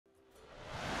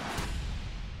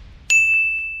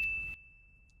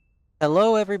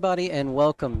Hello, everybody, and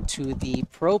welcome to the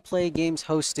Pro Play Games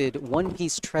hosted One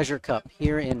Piece Treasure Cup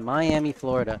here in Miami,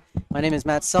 Florida. My name is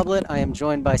Matt Sublett. I am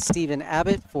joined by Stephen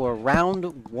Abbott for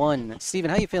round one. Stephen,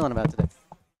 how you feeling about today?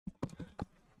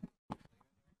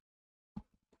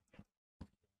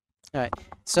 All right,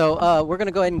 so we're going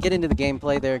to go ahead and get into the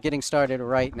gameplay. They're getting started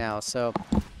right now. So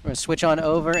we're going to switch on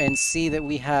over and see that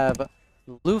we have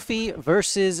Luffy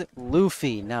versus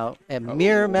Luffy. Now, a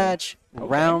mirror match, Okay.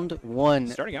 round one.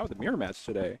 Starting out with a mirror match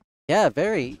today. Yeah,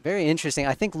 very, very interesting.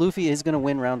 I think Luffy is going to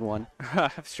win round one.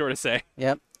 Sure to say.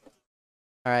 Yep.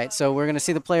 All right, so we're going to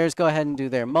see the players go ahead and do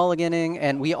their mulliganing,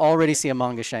 and we already see a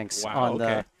Manga Shanks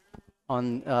Wow,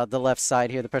 on the left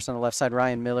side here. The person on the left side,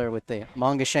 Ryan Miller, with the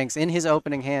Manga Shanks in his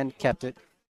opening hand, kept it.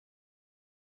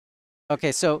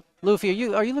 Okay, so Luffy,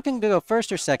 are you looking to go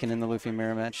first or second in the Luffy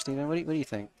mirror match, Steven? What do you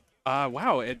think?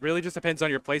 Wow, it really just depends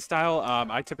on your play style.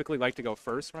 I typically like to go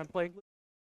first when I'm playing.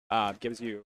 Gives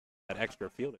you that extra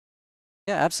feel.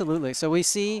 Yeah, absolutely. So we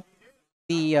see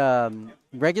the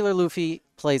regular Luffy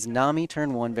plays Nami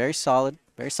turn one, very solid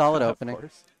opening. Of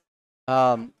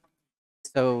course.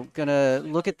 So gonna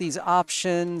look at these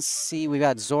options. See, we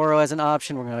got Zoro as an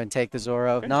option. We're gonna take the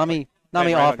Zoro. Okay. Nami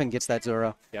right often gets that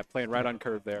Zoro. Yeah, playing right on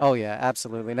curve there. Oh yeah,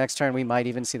 absolutely. Next turn we might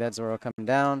even see that Zoro coming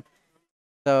down.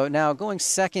 So now going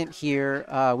second here,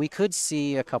 we could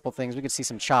see a couple things. We could see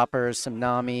some choppers, some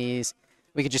Namis.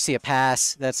 We could just see a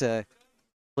pass. That's a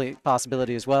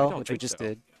possibility as well, which we just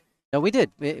did. No, we did.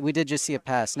 We did just see a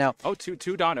pass. Now. Oh,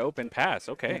 two Don open pass.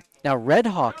 Okay. Now Red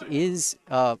Hawk is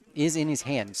in his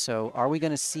hand. So are we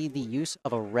going to see the use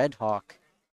of a Red Hawk?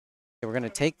 Okay, we're going to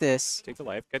take this. Take the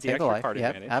life. Get the extra card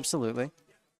advantage. Absolutely.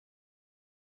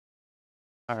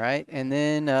 All right, and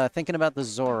then thinking about the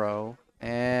Zoro,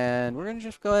 and we're going to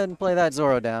just go ahead and play that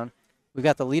Zoro down. We've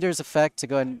got the leader's effect to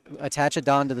go ahead and attach a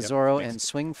Don to the Zoro and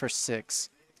swing for 6.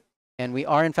 And we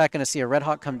are, in fact, going to see a Red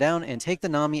Hawk come down and take the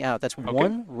Nami out. That's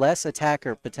one less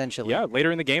attacker, potentially. Yeah,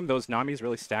 later in the game, those Namis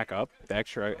really stack up. The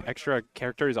extra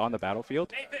characters on the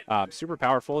battlefield. Super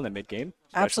powerful in the mid-game.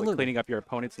 Absolutely. Cleaning up your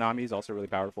opponent's Nami is also really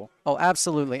powerful. Oh,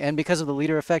 absolutely. And because of the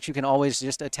leader effect, you can always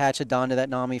just attach a Don to that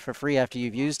Nami for free after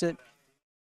you've used it.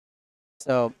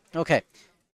 So, okay.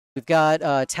 We've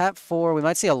got tap 4. We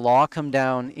might see a Law come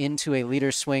down into a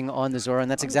leader swing on the Zoro, and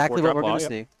that's exactly what we're going to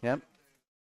see. Yep.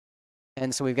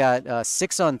 And so we've got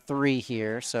 6 on 3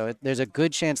 here, so there's a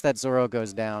good chance that Zoro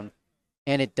goes down,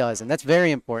 and it does. And that's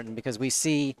very important because we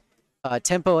see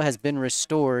tempo has been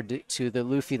restored to the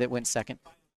Luffy that went second.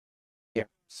 Here.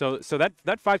 So that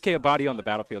 5K of body on the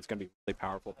battlefield is going to be really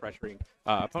powerful, pressuring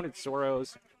opponent's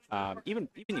Zoros. Even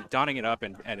donning it up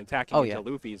and attacking into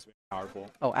Luffy is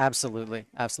powerful. Oh, absolutely.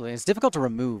 Absolutely. It's difficult to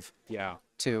remove. Yeah.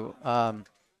 Too.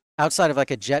 Outside of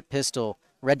like a jet pistol,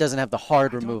 Red doesn't have the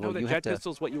hard removal. I don't know that jet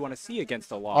pistol is what you want to see against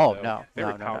a Law. Oh, though. no.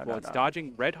 Very powerful. It's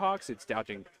dodging Red Hawks. It's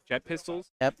dodging jet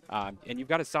pistols. Yep. And you've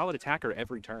got a solid attacker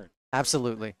every turn.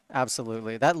 Absolutely.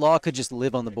 Absolutely. That Law could just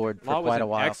live on the board for quite a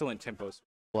while. Excellent tempo.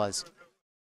 Was.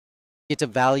 Get to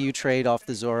value trade off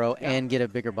the Zoro and get a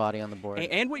bigger body on the board.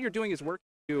 And what you're doing is working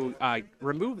to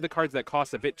remove the cards that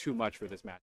cost a bit too much for this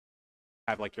match.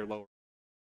 Have like your lower.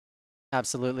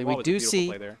 Absolutely.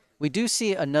 We do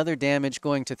see another damage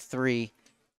going to 3.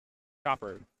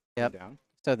 Chopper. Yep. Down.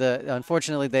 So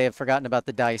unfortunately they have forgotten about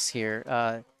the dice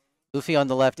here. Luffy on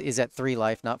the left is at 3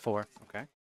 life, not 4. Okay. All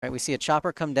right, we see a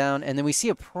Chopper come down, and then we see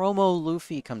a promo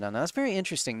Luffy come down. Now, that's very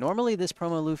interesting. Normally, this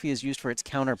promo Luffy is used for its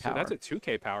counter power. So that's a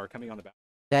 2K power coming on the back.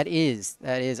 That is.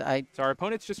 So our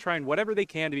opponent's just trying whatever they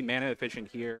can to be mana efficient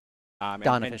here.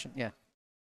 Don efficient, yeah.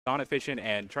 Don efficient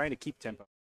and trying to keep tempo.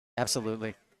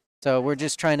 Absolutely. So we're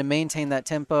just trying to maintain that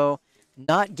tempo.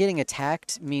 Not getting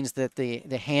attacked means that the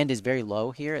hand is very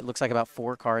low here. It looks like about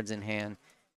 4 cards in hand.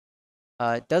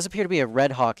 It does appear to be a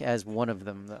Red Hawk as one of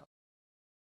them, though.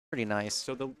 Pretty nice.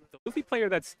 So the Luffy player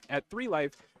that's at 3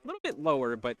 life, a little bit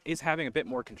lower, but is having a bit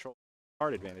more control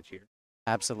card advantage here.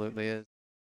 Absolutely is.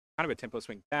 Kind of a tempo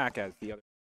swing back as the other.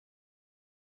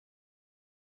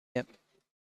 Yep.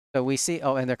 So we see,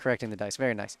 and they're correcting the dice.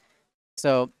 Very nice.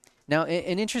 So now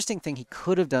an interesting thing he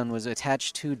could have done was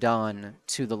attach 2 Don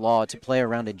to the Law to play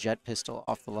around a jet pistol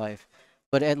off the life.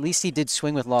 But at least he did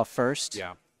swing with Law first.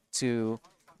 Yeah. To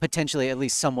potentially at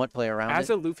least somewhat play around As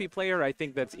a Luffy player, I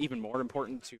think that's even more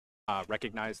important to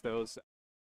recognize those.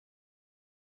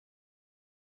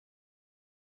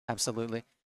 Absolutely.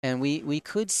 And we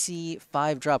could see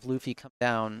 5-drop Luffy come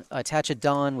down, attach a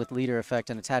Don with leader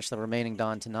effect, and attach the remaining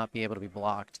Don to not be able to be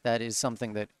blocked. That is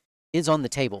something that is on the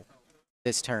table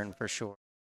this turn for sure.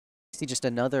 See just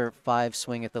another 5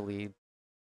 swing at the lead.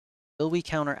 Will we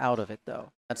counter out of it,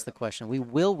 though? That's the question. We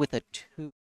will with a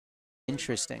 2.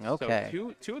 Interesting. Okay.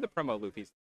 So two of the promo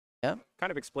Luffys Yeah.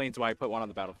 Kind of explains why I put one on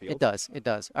the battlefield. It does. It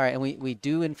does. All right, and we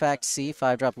do in fact see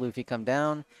 5-drop Luffy come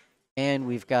down, and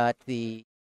we've got the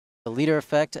leader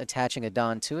effect attaching a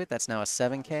Don to it. That's now a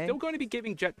 7K. Still going to be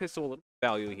giving Jet Pistol a little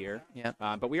value here. Yeah.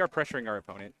 But we are pressuring our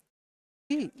opponent.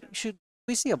 Should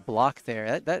we see a block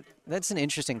there? That's an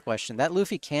interesting question. That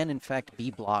Luffy can in fact be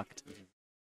blocked.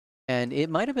 And it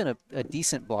might have been a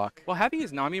decent block. Well, having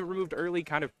his Nami removed early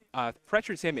kind of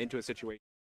pressures him into a situation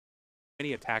with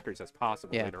many attackers as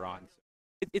possible later on.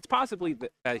 So it's possibly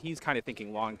that he's kind of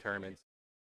thinking long term and,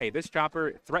 hey, this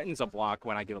chopper threatens a block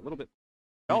when I get a little bit.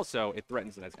 Also, it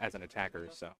threatens it as an attacker.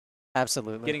 So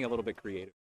absolutely, getting a little bit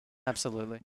creative.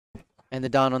 Absolutely. And the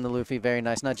Don on the Luffy, very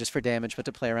nice, not just for damage, but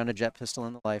to play around a Jet Pistol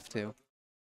in the life too.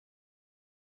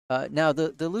 Now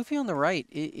the Luffy on the right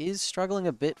is struggling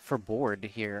a bit for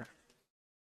board here.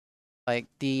 Like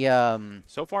the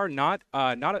so far not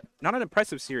an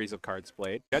impressive series of cards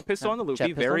played. Jet Pistol on the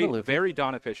Luffy, very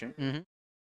Dawn efficient.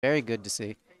 Very good to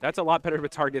see. That's a lot better of a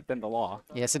target than the Law.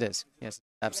 Yes, it is. Yes,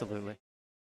 absolutely.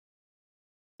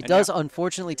 It does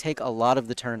unfortunately take a lot of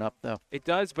the turn up though. It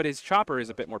does, but his chopper is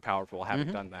a bit more powerful.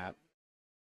 Having done that.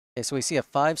 Okay, so we see a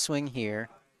 5 swing here.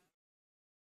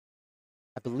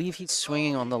 I believe he's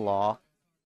swinging on the Law,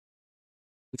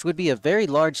 which would be a very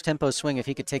large tempo swing if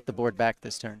he could take the board back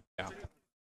this turn. Yeah.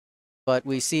 But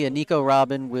we see a Nico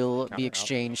Robin will be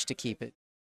exchanged to keep it.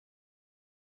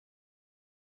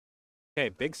 Okay,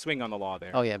 big swing on the Law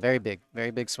there. Oh yeah, very big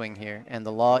swing here. And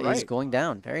the Law is going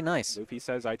down. Very nice. Luffy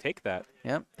says, I take that.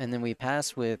 Yep, and then we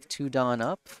pass with 2 Dawn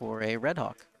up for a Red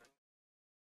Hawk.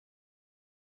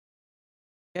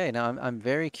 Okay, now I'm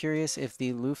very curious if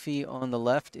the Luffy on the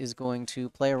left is going to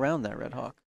play around that Red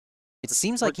Hawk. It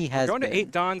seems like he has going to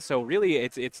 8 Dawn, so really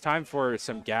it's time for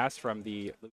some gas from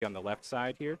the Luffy on the left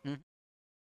side here.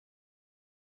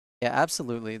 Yeah,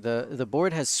 absolutely. The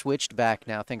board has switched back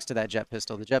now thanks to that Jet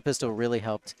Pistol. The Jet Pistol really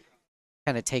helped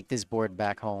kind of take this board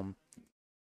back home.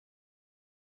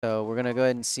 So we're going to go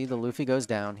ahead and see the Luffy goes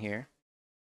down here.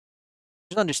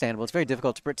 It's understandable. It's very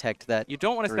difficult to protect that. You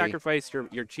don't want to sacrifice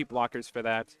your cheap blockers for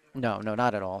that. No,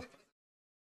 not at all.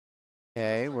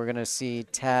 Okay, we're going to see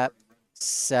tap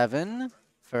 7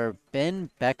 for Ben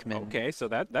Beckman. Okay, so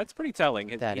that's pretty telling.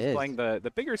 He's playing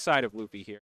the bigger side of Luffy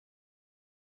here.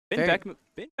 Ben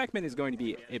Beckman is going to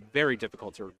be very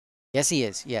difficult to. Yes, he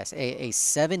is. Yes, a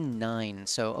 7-9.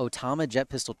 So Otama Jet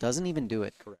Pistol doesn't even do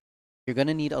it. Correct. You're going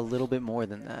to need a little bit more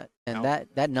than that. And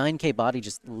that 9K body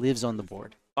just lives on the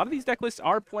board. A lot of these deck lists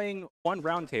are playing one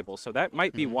round table, so that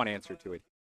might be one answer to it.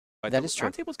 But that is true.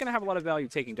 Round table is going to have a lot of value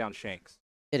taking down Shanks.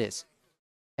 It is.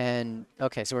 And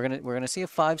okay, so we're gonna see a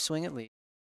 5 swing at least.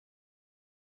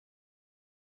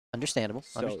 Understandable.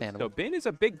 So Bin is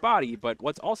a big body, but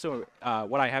what's also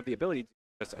what I have the ability to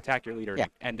just attack your leader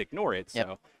and ignore it.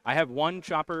 So I have 1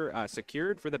 chopper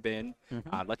secured for the Bin.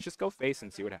 Let's just go face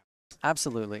and see what happens.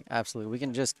 Absolutely. We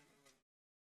can just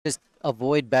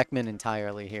avoid Beckman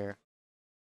entirely here.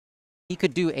 He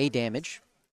could do a damage.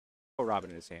 Oh,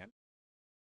 Robin in his hand.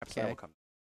 Okay.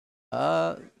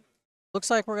 Looks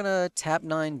like we're gonna tap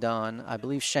 9 Dawn. I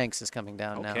believe Shanks is coming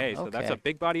down now. Okay, so that's a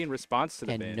big body in response to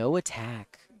the Bin. And no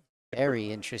attack.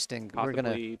 Very interesting.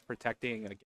 Possibly protecting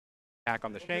an attack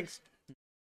on the Shanks.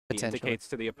 He indicates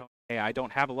to the opponent, hey, I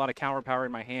don't have a lot of counter power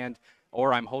in my hand,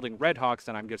 or I'm holding Red Hawks,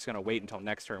 and I'm just going to wait until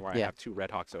next turn where I have 2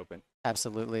 Red Hawks open.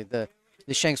 Absolutely. The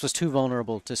Shanks was too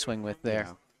vulnerable to swing with there.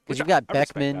 Because you've got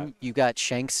Beckman, you got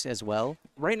Shanks as well.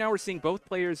 Right now we're seeing both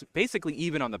players basically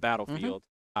even on the battlefield,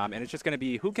 and it's just going to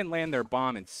be who can land their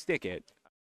bomb and stick it.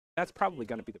 That's probably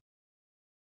going to be the...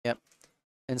 Yep.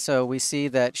 And so we see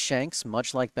that Shanks,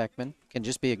 much like Beckman, can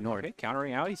just be ignored. Okay,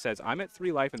 countering out, he says, I'm at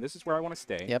 3 life, and this is where I want to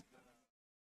stay. Yep.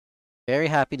 Very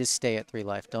happy to stay at 3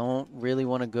 life. Don't really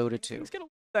want to go to 2. Things get a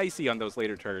little dicey on those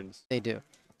later turns. They do.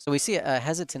 So we see a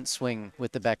hesitant swing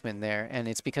with the Beckman there, and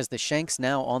it's because the Shanks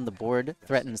now on the board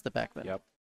threatens the Beckman. Yep.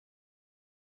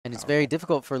 And it's very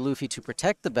difficult for Luffy to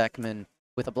protect the Beckman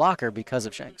with a blocker because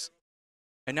of Shanks.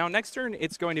 And now next turn,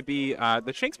 it's going to be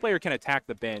the Shanks player can attack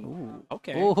the Bin. Ooh.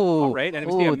 Okay. Ooh. All right. And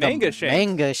it's a Manga Shanks.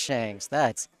 Manga Shanks.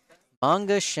 That's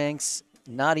Manga Shanks,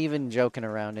 not even joking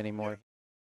around anymore.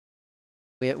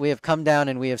 We have come down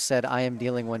and we have said, I am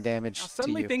dealing 1 damage to you.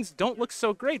 Suddenly things don't look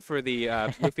so great for the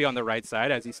Luffy on the right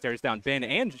side as he stares down Bin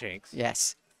and Shanks.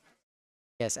 Yes.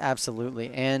 Yes, absolutely.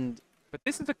 But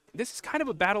this is kind of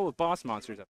a battle of boss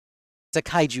monsters. It's a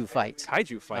kaiju fight.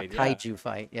 Kaiju fight, kaiju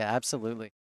fight. Yeah,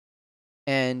 absolutely.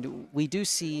 And we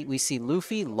see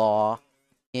Luffy Law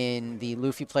in the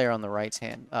Luffy player on the right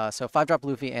hand. So 5-drop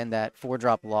Luffy and that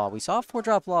 4-drop Law. We saw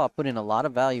 4-drop Law put in a lot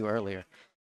of value earlier.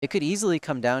 It could easily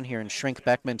come down here and shrink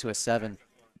Beckman to a 7.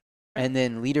 and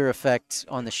then leader effect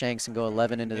on the Shanks and go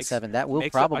 11 into the 7. That will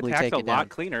makes probably attacks take a it lot down.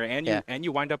 cleaner, and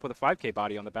you wind up with a 5K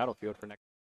body on the battlefield for next.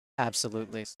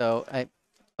 Absolutely. So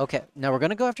okay, now we're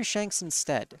gonna go after Shanks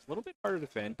instead. A little bit harder to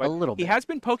defend, A but little he bit. has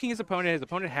been poking his opponent. His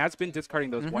opponent has been discarding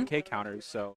those 1K counters,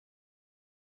 so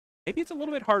maybe it's a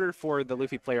little bit harder for the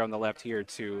Luffy player on the left here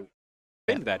to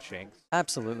defend that Shanks.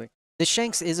 Absolutely. The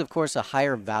Shanks is, of course, a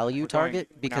higher value target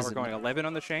because now we're going 11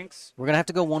 on the Shanks. We're going to have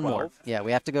to go one 12. more. Yeah,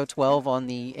 we have to go 12 on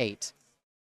the 8.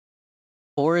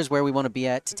 4 is where we want to be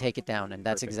at to take it down, and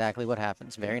that's exactly what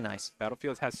happens. Very nice.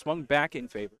 Battlefield has swung back in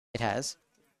favor. It has.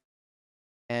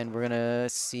 And we're going to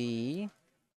see...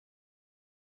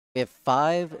 We have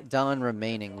 5 Dawn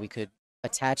remaining. We could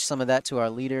attach some of that to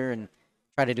our leader and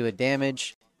try to do a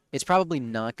damage. It's probably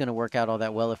not going to work out all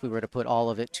that well if we were to put all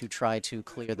of it to try to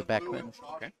clear the Beckman.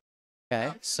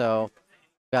 Okay, so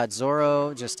got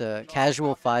Zoro, just a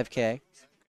casual 5K.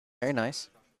 Very nice.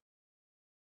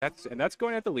 That's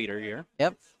going at the leader here.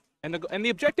 Yep. And the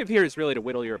objective here is really to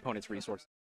whittle your opponent's resources.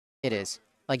 It is.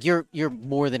 Like you're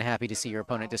more than happy to see your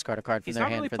opponent discard a card from their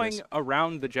hand for this. He's not really playing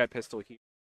around the jet pistol here,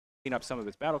 clean up some of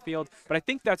his battlefield, but I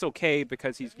think that's okay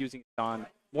because he's using Dawn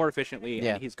more efficiently,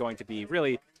 and he's going to be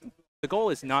really. The goal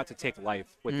is not to take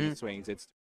life with these swings. It's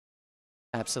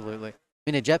absolutely.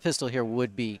 I mean, a jet pistol here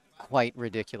would be quite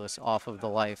ridiculous off of the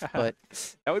life, but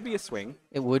that would be a swing.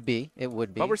 It would be. It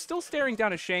would be. But we're still staring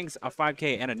down a Shanks, a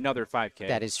 5K, and another 5K.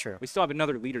 That is true. We still have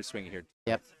another leader swing here.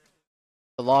 Yep.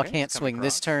 The Law can't swing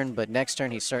this turn, but next turn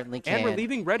he certainly can. And we're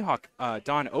leaving Red Hawk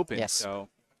Dawn open, yes. So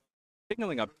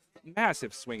signaling a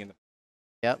massive swing in the.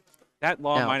 Yep. That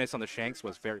Law minus on the Shanks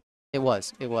was very. It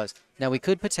was. It was. Now we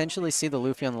could potentially see the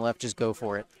Luffy on the left just go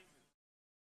for it.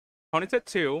 Opponent's at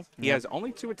 2. He has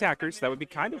only 2 attackers. So that would be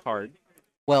kind of hard.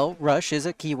 Well, rush is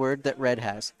a keyword that Red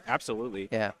has. Absolutely.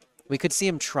 Yeah. We could see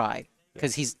him try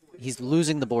because he's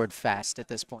losing the board fast at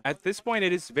this point. At this point,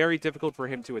 it is very difficult for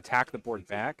him to attack the board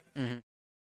back.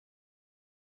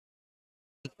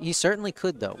 He certainly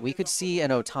could, though. We could see an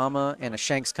Otama and a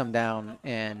Shanks come down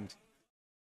and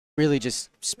really just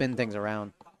spin things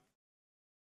around.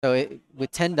 So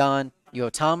with 10 Dawn, you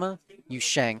Otama, you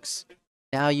Shanks.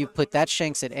 Now you put that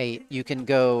Shanks at 8. You can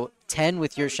go 10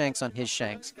 with your Shanks on his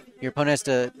Shanks. Your opponent has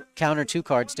to counter 2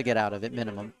 cards to get out of it,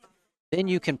 minimum. Then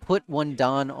you can put 1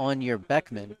 Dawn on your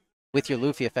Beckman with your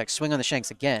Luffy effect. Swing on the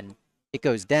Shanks again. It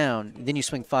goes down. Then you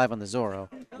swing 5 on the Zoro.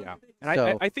 Yeah.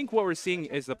 And I think what we're seeing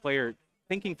is the player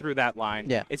thinking through that line.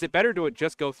 Yeah. Is it better to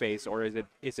just go face, or is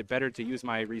it better to use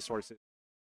my resources,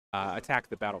 attack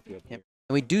the battlefield here?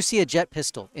 And we do see a jet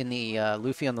pistol in the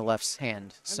Luffy on the left's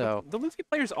hand. So the Luffy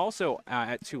player's also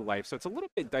at 2 life, so it's a little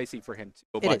bit dicey for him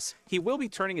too. It is. He will be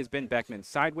turning his Ben Beckman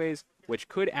sideways, which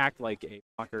could act like a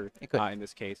blocker in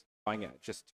this case, drawing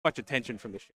just too much attention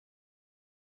from the ship.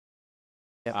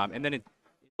 Yep. And then it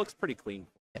looks pretty clean.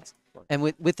 Yes. And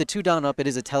with the 2 Dawn up, it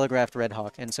is a telegraphed Red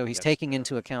Hawk, and so he's taking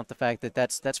into account the fact that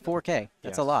that's 4K.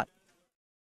 That's a lot.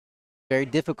 Very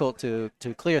difficult to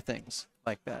clear things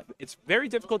like that. It's very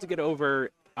difficult to get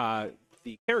over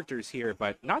the characters here,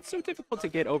 but not so difficult to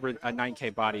get over a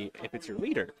 9K body if it's your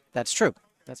leader. That's true.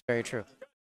 That's very true.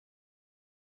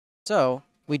 So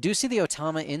we do see the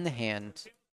Otama in the hand.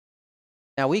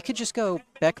 Now we could just go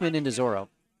Beckman into Zoro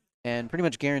and pretty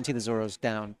much guarantee the Zoro's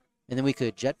down. And then we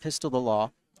could jet pistol the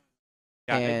Law.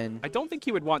 Yeah, and I don't think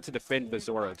he would want to defend the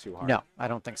Zoro too hard. No, I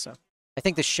don't think so. I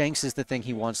think the Shanks is the thing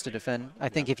he wants to defend. I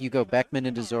think if you go Beckman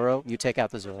into Zoro, you take out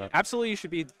the Zoro. Absolutely, you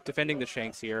should be defending the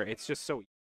Shanks here. It's just so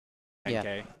 10K.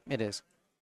 Yeah, it is.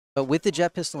 But with the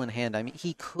jet pistol in hand, I mean,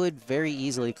 he could very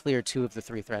easily clear 2 of the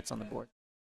 3 threats on the board.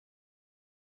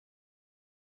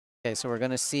 Okay, so we're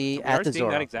going to see at the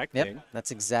Zoro. That exact thing.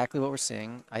 That's exactly what we're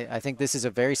seeing. I think this is a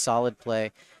very solid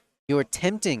play. You are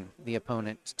tempting the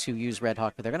opponent to use Red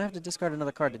Hawk, but they're going to have to discard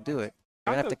another card to do it.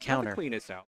 They're going to have to counter. Clean this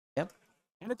out. Yep.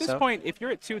 And at this point, if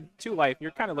you're at 2 life,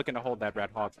 you're kind of looking to hold that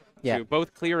Red Hawk to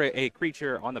both clear a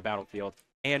creature on the battlefield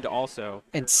and also...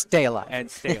 And stay alive.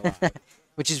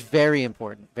 Which is very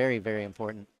important. Very, very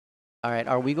important. All right,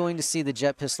 are we going to see the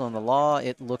jet pistol on the Law?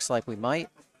 It looks like we might.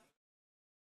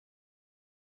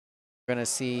 We're going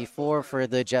to see 4 for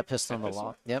the jet pistol on the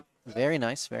Law. Yep, very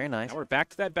nice, very nice. Now we're back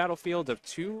to that battlefield of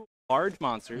 2 large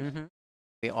monsters.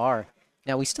 We are.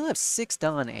 Now we still have 6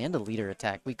 Dawn and a leader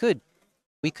attack. We could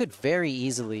very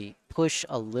easily push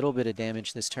a little bit of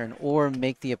damage this turn or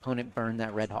make the opponent burn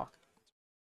that Red Hawk.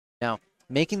 Now,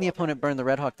 making the opponent burn the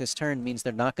Red Hawk this turn means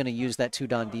they're not going to use that 2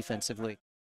 Dawn defensively.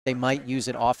 They might use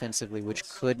it offensively, which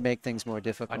could make things more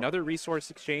difficult. Another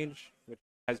resource exchange, which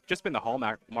has just been the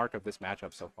hallmark of this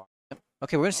matchup so far.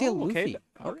 Okay, we're going to see a Luffy.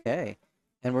 Okay.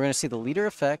 And we're going to see the leader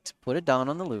effect, put a Dawn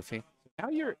on the Luffy.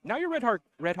 Now your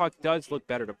Red Hawk does look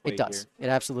better to play It does. here. It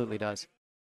absolutely does.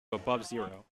 Above 0.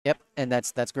 Yep, and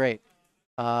that's great.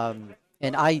 And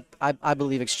I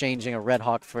believe exchanging a Red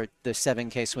Hawk for the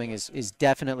 7K swing is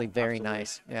definitely very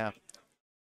nice. Yeah.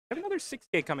 You have another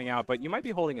 6K coming out, but you might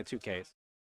be holding a 2K.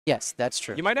 Yes, that's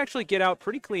true. You might actually get out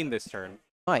pretty clean this turn.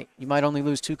 You might only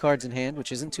lose 2 cards in hand,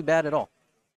 which isn't too bad at all.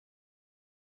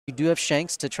 You do have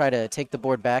Shanks to try to take the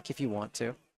board back if you want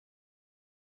to.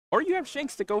 Or you have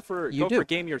Shanks to go for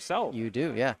game yourself. You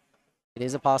do, yeah. It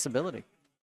is a possibility.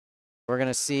 We're going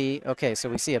to see, okay, so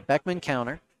we see a Beckman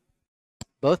counter.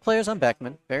 Both players on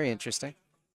Beckman. Very interesting.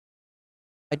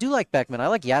 I do like Beckman. I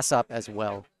like Yasop as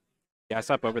well.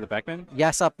 Yasop over the Beckman?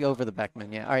 Yasop over the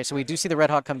Beckman, yeah. All right, so we do see the Red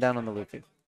Hawk come down on the Luffy.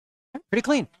 Pretty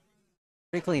clean.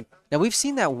 Pretty clean. Now, we've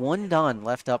seen that one Don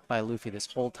left up by Luffy this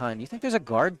whole time. Do you think there's a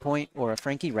guard point or a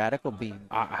Frankie Radical beam?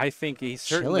 I think he's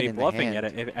certainly bluffing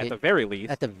at the very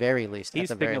least. At the very least. He's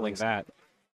signaling that.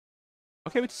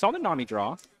 Okay, we saw the Nami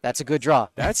draw. That's a good draw.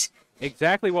 That's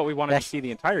exactly what we wanted to see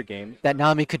the entire game. That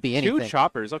Nami could be anything. 2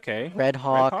 choppers, okay. Red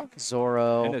Hawk,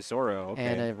 Zoro. And a Zoro, okay.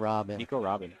 And a Robin. Nico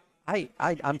Robin.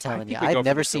 I'm telling you, I've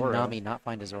never seen Nami not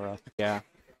find a Zoro. Yeah.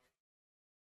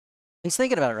 He's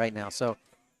thinking about it right now, so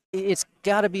it's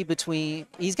got to be between.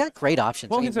 He's got great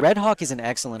options. Well, Red Hawk is an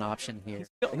excellent option here.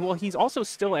 He's also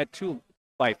still at 2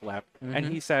 life left, and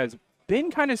he says,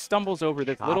 Bin kind of stumbles over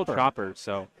this little chopper,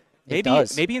 so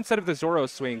maybe instead of the Zoro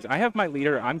swings, I have my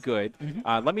leader, I'm good.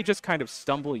 Let me just kind of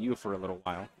stumble you for a little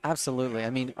while. Absolutely. I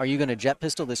mean, are you going to jet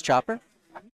pistol this chopper?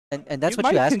 And that's what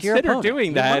you might ask your opponent. consider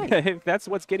doing that if that's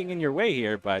what's getting in your way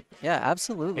here, but yeah,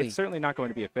 absolutely. It's certainly not going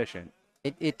to be efficient.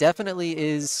 It definitely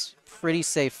is pretty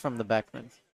safe from the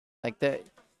Beckman. Like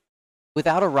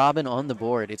without a Robin on the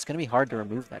board, it's going to be hard to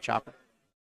remove that chopper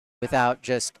without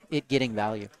just it getting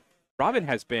value. Robin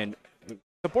has been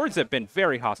the boards have been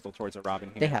very hostile towards a Robin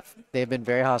here. They have. They have been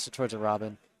very hostile towards a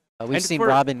Robin. We've seen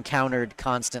Robin countered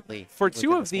constantly. For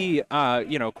 2 of the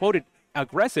quoted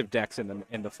aggressive decks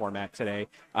in the format today,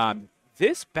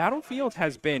 this battlefield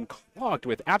has been clogged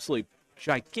with absolutely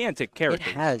gigantic characters.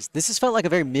 It has. This has felt like a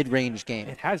very mid-range game.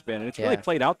 It has been, and it's really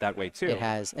played out that way too. It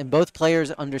has. And both players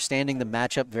understanding the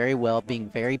matchup very well, being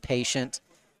very patient.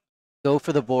 Go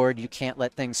for the board. You can't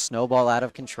let things snowball out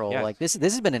of control. Yes. Like this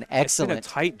has been an excellent, it's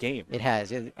been a tight game. It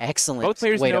has. An excellent Both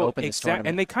players way know to open this tournament.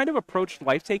 And they kind of approached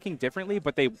life taking differently,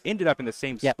 but they ended up in the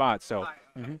same spot. So.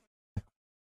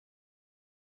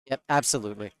 Yep,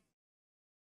 absolutely.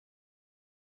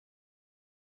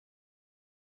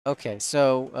 Okay,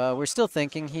 so we're still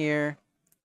thinking here.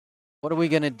 What are we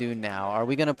going to do now? Are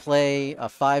we going to play a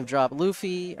 5-drop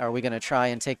Luffy? Are we going to try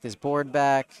and take this board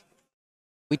back?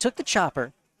 We took the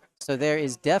chopper, so there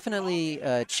is definitely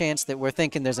a chance that we're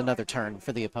thinking there's another turn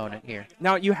for the opponent here.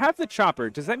 Now, you have the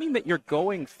chopper. Does that mean that you're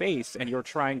going face and you're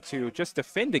trying to just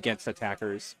defend against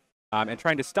attackers and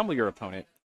trying to stumble your opponent?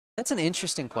 That's an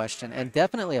interesting question and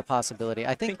definitely a possibility.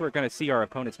 I think we're going to see our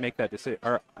opponents make that decision,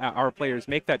 our players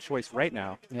make that choice right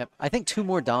now. Yep. I think 2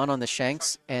 more Dawn on the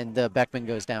Shanks and the Beckman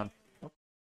goes down.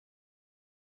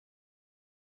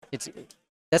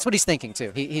 That's what he's thinking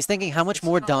too. He's thinking, how much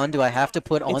more Dawn do I have to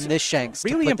put on this Shanks to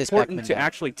put this Beckman down? It's really important to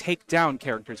actually take down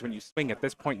characters when you swing at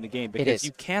this point in the game because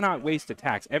you cannot waste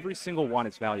attacks. Every single one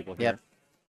is valuable here. Yep.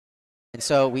 And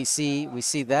so we see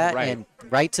that and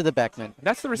right to the Beckman.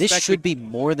 That's the respect. This should be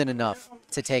more than enough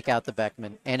to take out the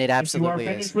Beckman, and it absolutely is. If you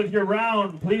are finished with your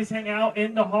round, please hang out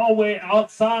in the hallway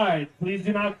outside. Please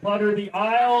do not clutter the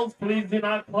aisles. Please do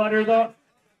not clutter the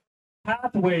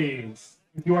pathways.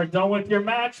 If you are done with your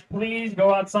match, please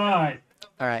go outside.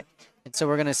 All right. And so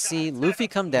we're going to see Luffy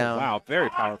come down. Wow, very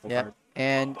powerful card.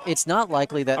 And it's not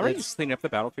likely that already just cleaning up the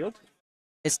battlefield.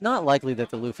 It's not likely that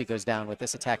the Luffy goes down with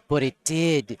this attack, but it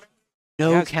did.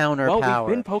 No counter power.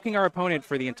 We've been poking our opponent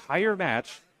for the entire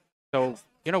match. So,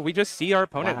 we just see our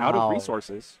opponent out of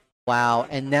resources. Wow.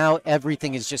 And now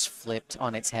everything is just flipped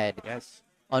on its head. Yes.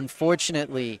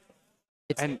 Unfortunately,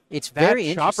 it's very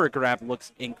interesting. That chopper grab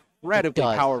looks incredibly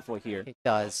powerful here. It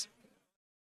does.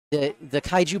 The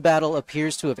kaiju battle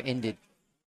appears to have ended.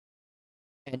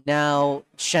 And now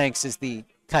Shanks is the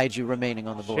kaiju remaining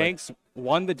on the board. Shanks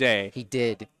won the day. He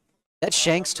did. That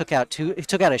Shanks took out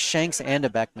a Shanks and a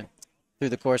Beckman through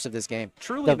the course of this game.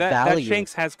 Truly, that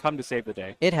Shanks has come to save the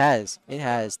day. It has.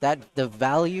 The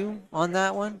value on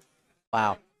that one,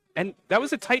 wow. And that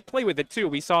was a tight play with it, too.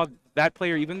 We saw that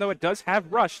player, even though it does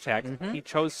have rush tech, he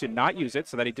chose to not use it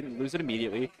so that he didn't lose it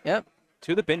immediately. Yep.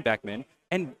 To the Bin Beckman.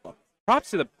 And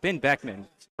props to the Bin Beckman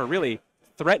for really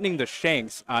threatening the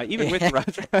Shanks, even with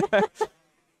rush.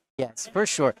 Yes, for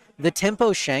sure. The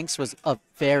tempo Shanks was a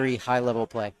very high-level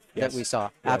play that we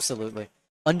saw. Yes. Absolutely.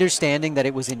 understanding that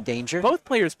it was in danger. Both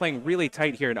players playing really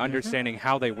tight here and understanding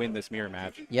how they win this mirror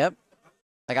match. Yep.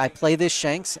 Like, I play this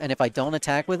Shanks, and if I don't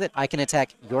attack with it, I can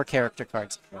attack your character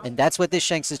cards. And that's what this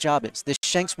Shanks' job is. This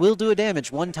Shanks will do a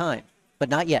damage one time, but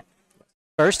not yet.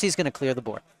 First, he's going to clear the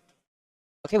board.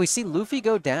 Okay, we see Luffy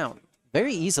go down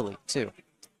very easily, too.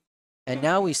 And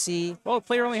now we see... Well, the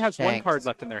player only has Shanks. one card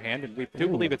left in their hand, and we do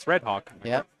believe it's Red Hawk.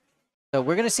 Yep. So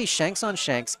we're going to see Shanks on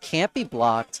Shanks. Can't be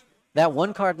blocked. That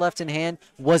one card left in hand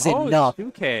was enough.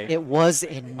 2K. It was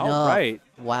enough. All right.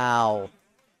 Wow.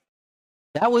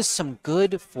 That was some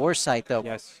good foresight, though.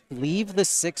 Yes. Leave the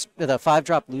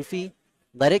 5-drop Luffy,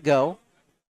 let it go,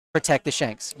 protect the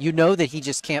Shanks. You know that he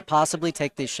just can't possibly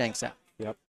take these Shanks out.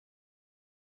 Yep.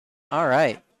 All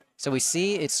right. So we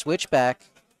see it switch back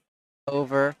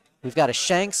over. We've got a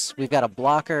Shanks, we've got a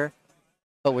blocker,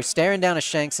 but we're staring down a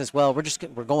Shanks as well. We're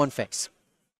going face.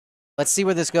 Let's see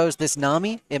where this goes. This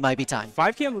Nami, it might be time.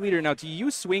 5K on the leader. Now, do you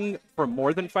swing for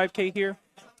more than 5K here?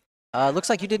 Looks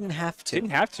like you didn't have to.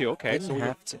 Didn't have to. Okay. Didn't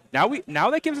have to. Now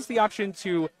that gives us the option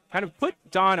to kind of put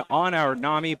Don on our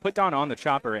Nami, put Don on the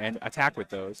chopper, and attack with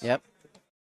those. Yep.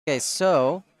 Okay,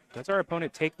 so does our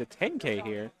opponent take the 10K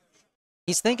here?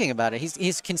 He's thinking about it.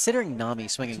 He's considering Nami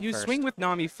swinging you first. swing with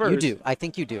Nami first. You do. I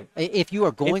think you do. If you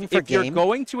are going for if game, you're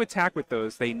going to attack with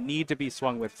those, they need to be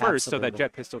swung with first so that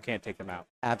Jet Pistol can't take them out.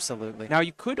 Absolutely. Now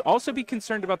you could also be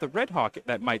concerned about the Red Hawk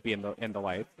that might be in the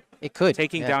life. It could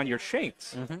taking down your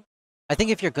Shanks. I think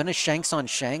if you're going to Shanks on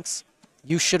Shanks,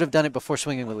 you should have done it before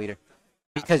swinging with leader,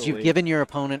 because you've given your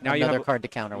opponent now another card to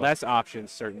counter with. Less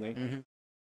options, certainly.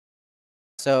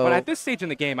 So, but at this stage in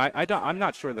the game, I'm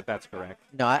not sure that that's correct.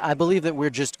 No, I believe that we're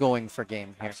just going for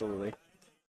game here. Absolutely.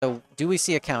 So do we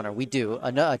see a counter? We do.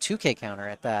 A 2K counter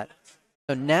at that.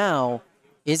 So now,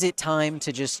 is it time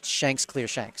to just Shanks clear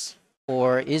Shanks?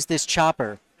 Or is this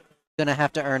Chopper going to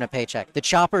have to earn a paycheck? The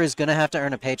Chopper is going to have to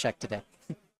earn a paycheck today.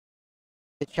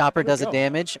 The Chopper does a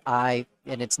damage, and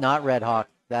it's not Red Hawk.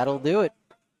 That'll do it.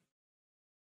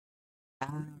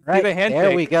 Right,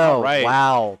 there we go. Right.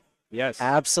 Wow. Yes.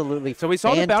 Absolutely. So we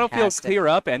saw the battlefield clear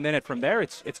up, and then from there,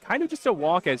 it's kind of just a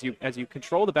walk as you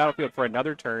control the battlefield for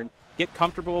another turn, get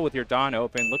comfortable with your Dawn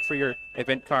open, look for your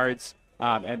event cards,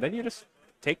 and then you just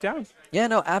take down. Yeah,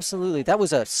 no, absolutely. That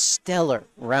was a stellar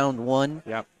round one.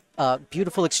 Yep.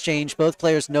 Beautiful exchange. Both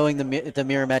players knowing the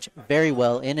mirror match very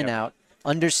well, in and out,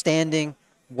 understanding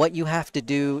what you have to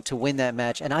do to win that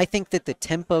match. And I think that the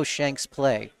tempo Shanks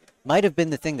play might have been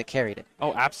the thing that carried it.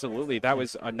 Oh, absolutely. That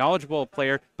was a knowledgeable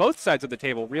player, both sides of the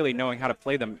table really knowing how to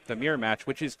play the mirror match,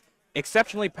 which is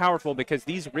exceptionally powerful because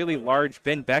these really large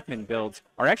Ben Beckman builds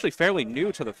are actually fairly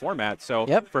new to the format. So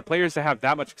for players to have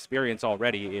that much experience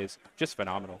already is just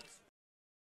phenomenal.